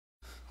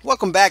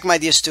Welcome back, my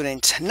dear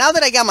students. Now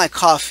that I got my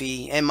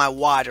coffee and my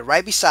water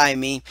right beside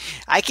me,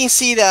 I can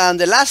see that on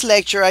the last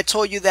lecture I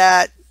told you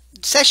that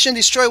session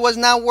destroy was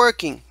not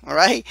working. All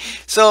right,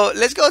 so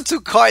let's go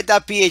to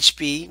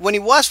card.php when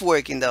it was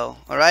working though.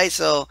 All right,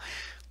 so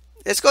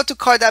let's go to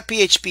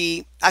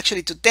card.php,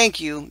 actually to thank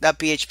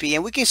you.php,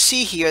 and we can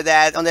see here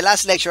that on the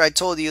last lecture I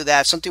told you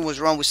that something was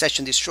wrong with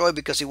session destroy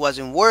because it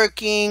wasn't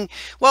working.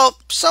 Well,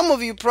 some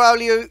of you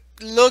probably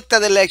looked at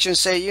the lecture and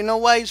said, you know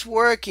why it's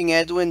working,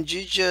 Edwin?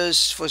 You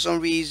just for some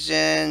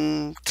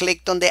reason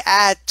clicked on the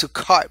add to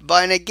cart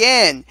button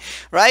again,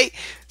 right?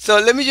 So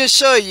let me just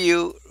show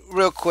you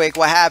real quick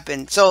what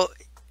happened. So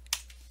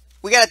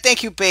we got a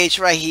thank you page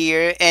right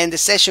here and the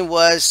session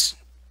was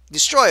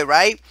destroyed,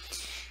 right?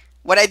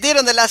 What I did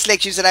on the last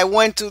lecture is that I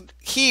went to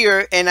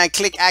here and I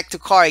click add to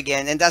cart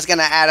again, and that's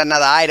gonna add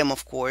another item,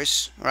 of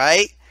course,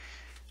 right?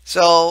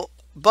 So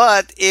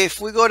but if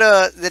we go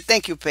to the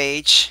thank you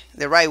page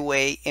the right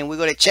way and we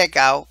go to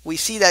checkout, we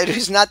see that there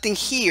is nothing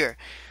here,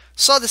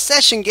 so the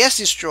session gets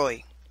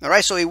destroyed. All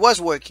right, so it was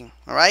working.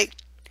 All right,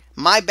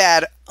 my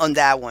bad on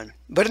that one.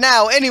 But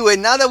now anyway,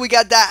 now that we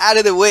got that out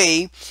of the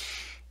way,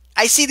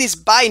 I see this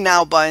buy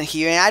now button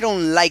here and I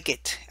don't like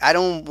it. I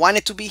don't want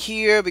it to be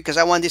here because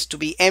I want this to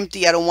be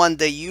empty. I don't want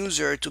the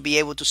user to be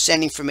able to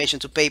send information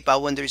to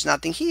PayPal when there's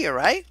nothing here,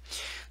 right?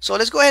 So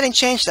let's go ahead and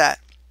change that.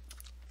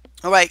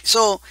 All right,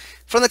 so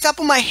from the top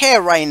of my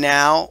head right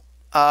now,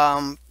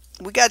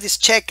 we got this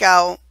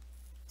checkout.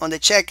 On the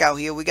checkout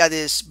here, we got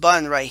this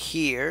button right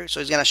here, so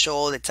it's gonna show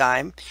all the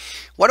time.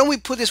 Why don't we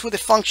put this with a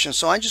function?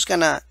 So I'm just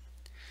gonna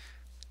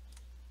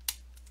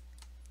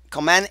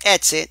command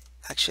exit.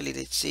 Actually,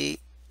 let's see,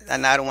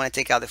 and I don't want to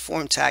take out the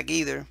form tag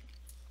either.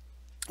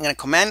 I'm gonna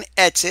command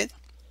exit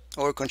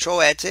or control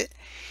exit,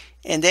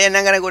 and then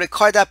I'm gonna go to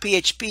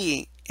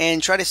card.php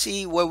and try to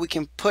see where we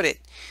can put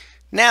it.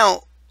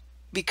 Now,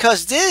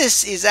 because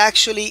this is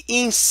actually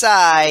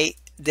inside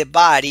the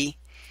body,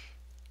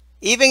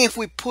 even if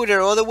we put it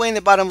all the way in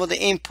the bottom of the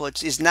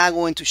inputs, it's not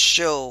going to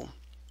show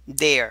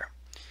there.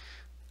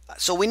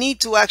 So we need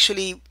to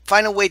actually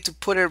find a way to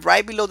put it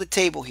right below the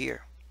table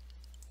here.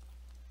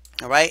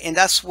 All right, and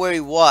that's where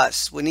it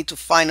was. We need to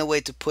find a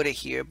way to put it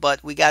here,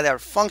 but we got our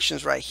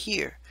functions right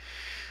here.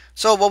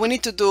 So what we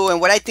need to do, and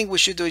what I think we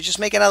should do, is just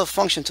make another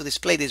function to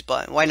display this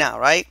button. Why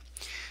not, right?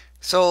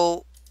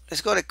 So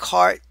let's go to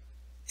cart,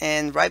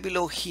 and right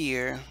below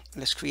here,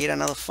 let's create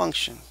another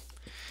function.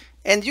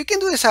 And you can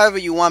do this however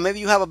you want. Maybe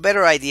you have a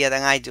better idea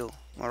than I do.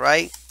 All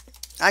right,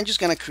 I'm just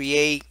gonna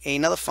create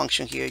another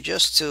function here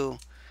just to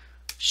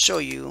show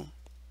you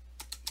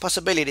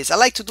possibilities. I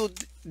like to do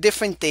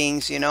different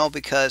things, you know,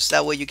 because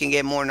that way you can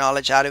get more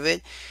knowledge out of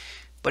it.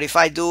 But if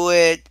I do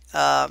it,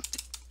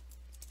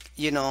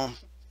 you know,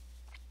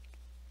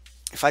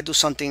 if I do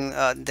something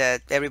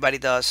that everybody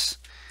does,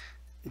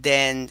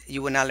 then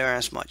you will not learn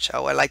as much. I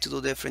would like to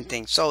do different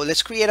things. So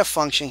let's create a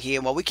function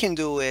here. What we can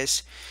do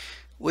is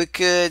we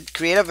could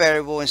create a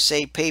variable and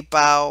say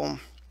PayPal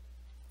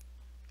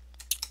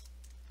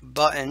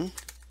button,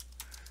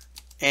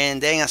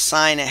 and then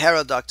assign a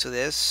heterodoc to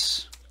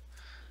this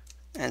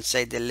and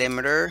say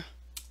delimiter.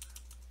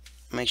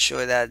 Make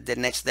sure that the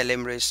next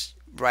delimiter is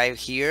right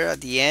here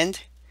at the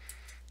end,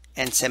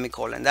 and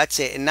semicolon.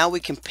 That's it. And now we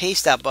can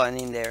paste that button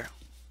in there.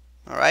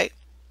 All right,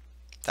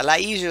 it's a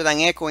lot easier than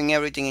echoing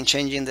everything and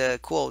changing the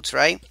quotes,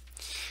 right?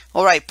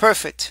 All right,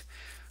 perfect.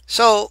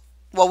 So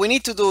what we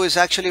need to do is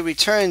actually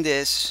return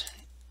this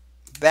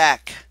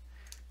back,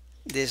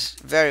 this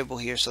variable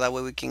here, so that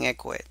way we can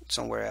echo it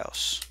somewhere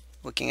else.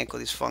 We can echo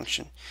this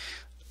function.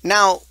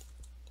 Now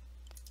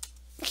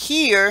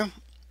here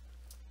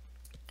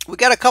we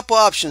got a couple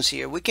options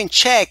here. We can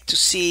check to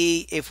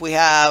see if we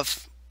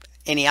have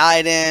any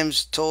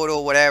items,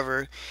 total,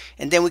 whatever,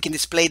 and then we can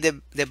display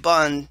the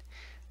button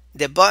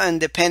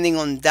depending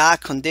on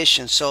that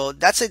condition. So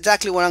that's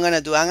exactly what I'm going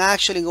to do. I'm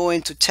actually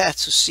going to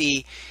test to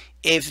see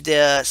if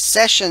the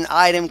session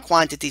item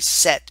quantity is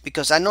set,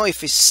 because I know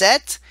if it's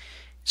set,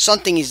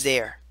 something is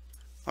there.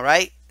 All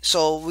right,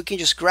 so we can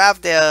just grab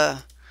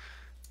the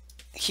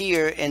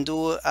here and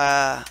do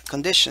a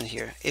condition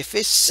here. If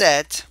it's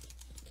set,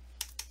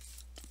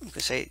 we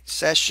can say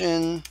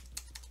session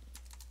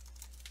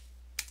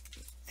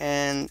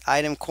and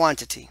item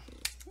quantity.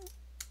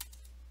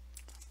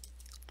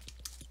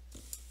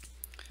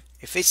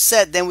 If it's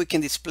set, then we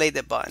can display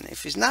the button.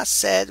 If it's not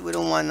set, we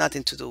don't want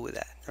nothing to do with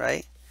that,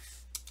 right?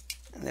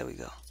 And there we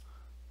go.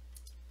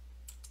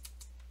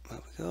 There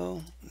we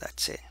go.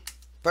 That's it.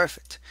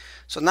 Perfect.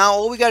 So now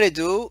all we got to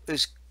do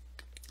is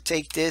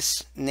take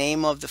this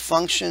name of the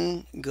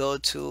function, go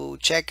to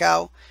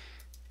checkout,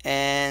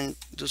 and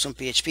do some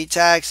PHP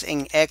tags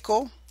and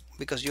echo,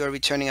 because you are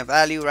returning a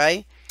value,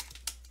 right?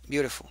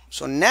 Beautiful.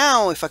 So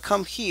now if I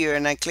come here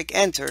and I click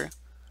enter,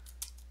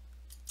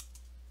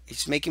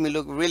 it's making me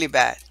look really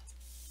bad.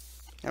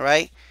 All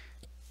right,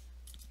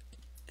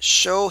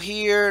 show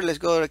here, let's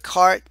go to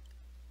cart,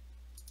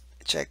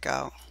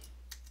 checkout.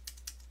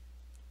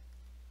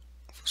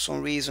 For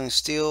some reason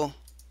still,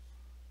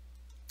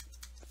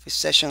 if it's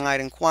session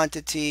item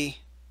quantity,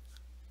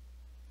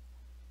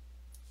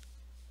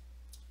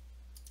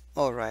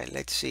 All right,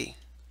 let's see.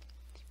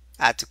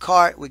 Add to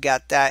cart, we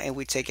got that, and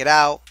we take it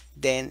out,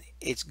 then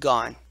it's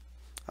gone.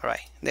 All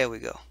right, there we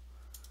go.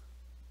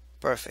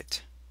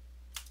 Perfect.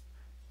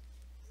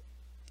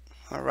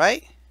 All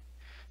right,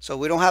 so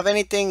we don't have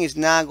anything, it's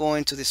not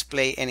going to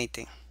display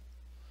anything.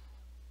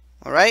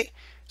 All right,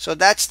 so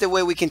that's the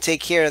way we can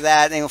take care of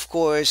that. And of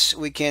course,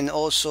 we can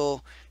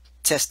also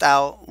test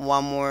out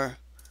one more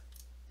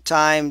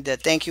time the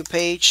thank you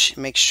page,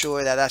 make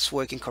sure that that's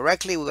working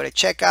correctly. We're going to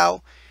check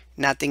out,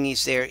 nothing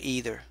is there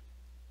either.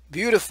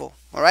 Beautiful.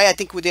 All right, I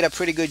think we did a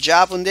pretty good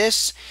job on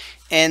this,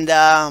 and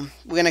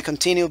we're going to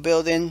continue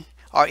building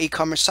our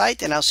e-commerce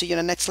site, and I'll see you in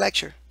the next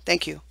lecture.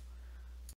 Thank you.